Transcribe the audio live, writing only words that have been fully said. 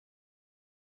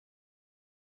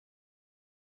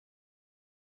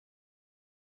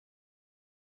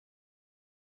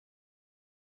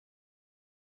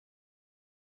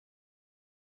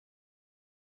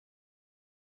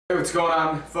Hey, what's going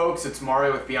on, folks? It's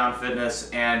Mario with Beyond Fitness,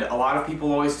 and a lot of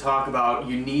people always talk about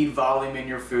you need volume in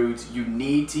your foods. You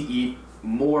need to eat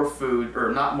more food,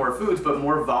 or not more foods, but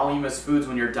more voluminous foods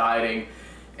when you're dieting.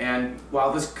 And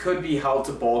while this could be held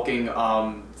to bulking,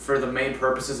 for the main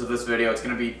purposes of this video, it's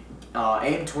going to be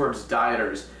aimed towards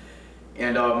dieters.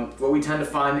 And what we tend to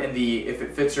find in the if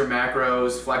it fits your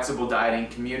macros, flexible dieting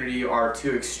community are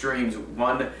two extremes.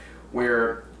 One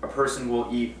where a person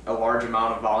will eat a large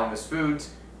amount of voluminous foods,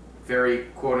 very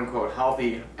quote-unquote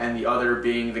healthy, and the other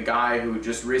being the guy who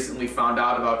just recently found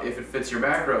out about if it fits your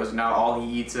macros. Now all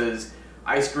he eats is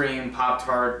ice cream,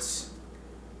 Pop-Tarts,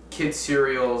 kids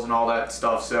cereals, and all that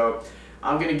stuff. So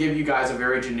I'm going to give you guys a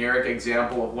very generic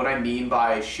example of what I mean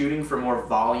by shooting for more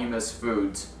voluminous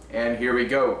foods. And here we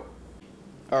go.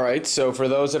 Alright, so for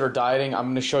those that are dieting, I'm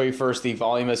going to show you first the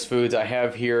voluminous foods. I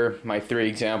have here my 3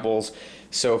 examples.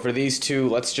 So for these two,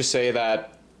 let's just say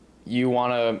that you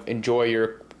want to enjoy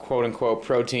your quote-unquote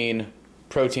protein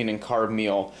and carb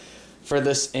meal. For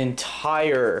this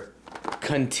entire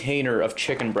container of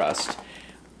chicken breast,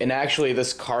 and actually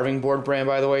this carving board brand,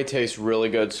 by the way, tastes really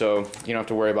good, so you don't have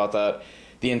to worry about that.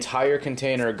 The entire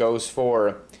container goes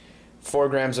for 4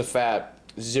 grams of fat,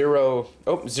 0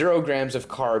 grams of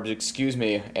carbs, excuse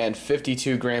me, and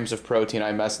 52 grams of protein.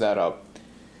 I messed that up.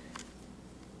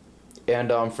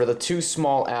 And for the 2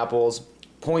 small apples,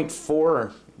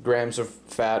 0.4 grams of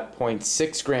fat,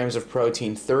 0.6 grams of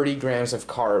protein, 30 grams of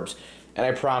carbs. And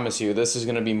I promise you, this is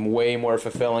going to be way more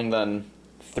fulfilling than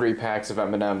 3 packs of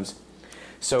M&Ms.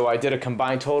 So I did a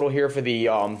combined total here for the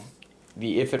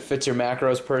if it fits your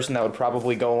macros person. That would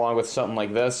probably go along with something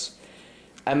like this.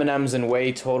 M&Ms and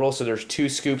whey total, so there's 2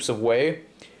 scoops of whey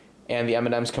and the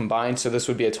M&Ms combined, so this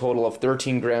would be a total of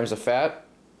 13 grams of fat,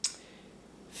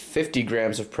 50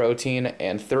 grams of protein,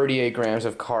 and 38 grams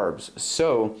of carbs.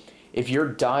 So if you're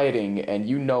dieting and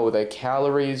you know that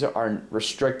calories are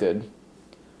restricted,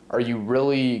 are you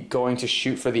really going to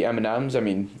shoot for the M&Ms? I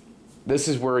mean, this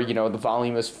is where, you know, the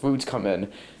voluminous foods come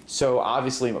in. So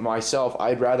obviously myself,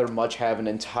 I'd rather much have an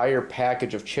entire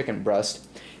package of chicken breast.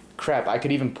 Crap, I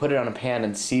could even put it on a pan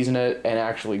and season it and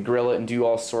actually grill it and do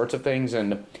all sorts of things.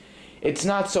 And it's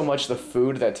not so much the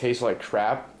food that tastes like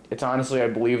crap. It's honestly, I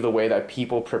believe, the way that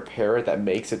people prepare it that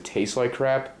makes it taste like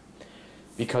crap.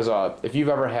 Because if you've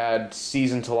ever had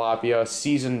seasoned tilapia,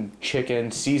 seasoned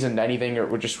chicken, seasoned anything,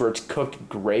 or just where it's cooked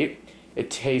great, it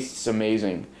tastes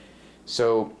amazing.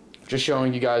 So just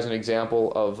showing you guys an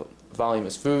example of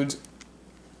voluminous foods.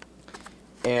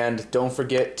 And don't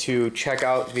forget to check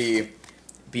out the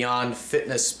Beyond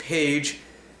Fitness page.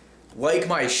 Like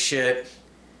my shit,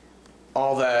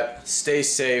 all that. Stay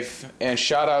safe, and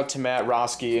shout out to Matt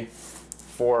Roski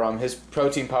for his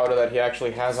protein powder that he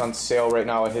actually has on sale right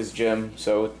now at his gym.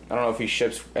 So I don't know if he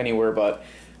ships anywhere, but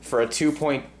for a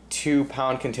 2.2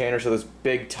 pound container, so this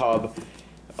big tub,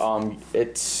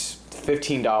 it's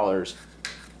 $15,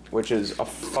 which is a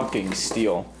fucking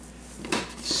steal.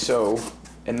 So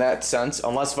in that sense,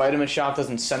 unless Vitamin Shop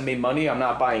doesn't send me money, I'm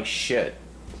not buying shit.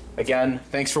 Again,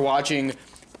 thanks for watching.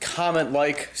 Comment,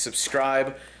 like,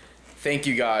 subscribe. Thank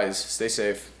you guys. Stay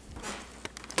safe.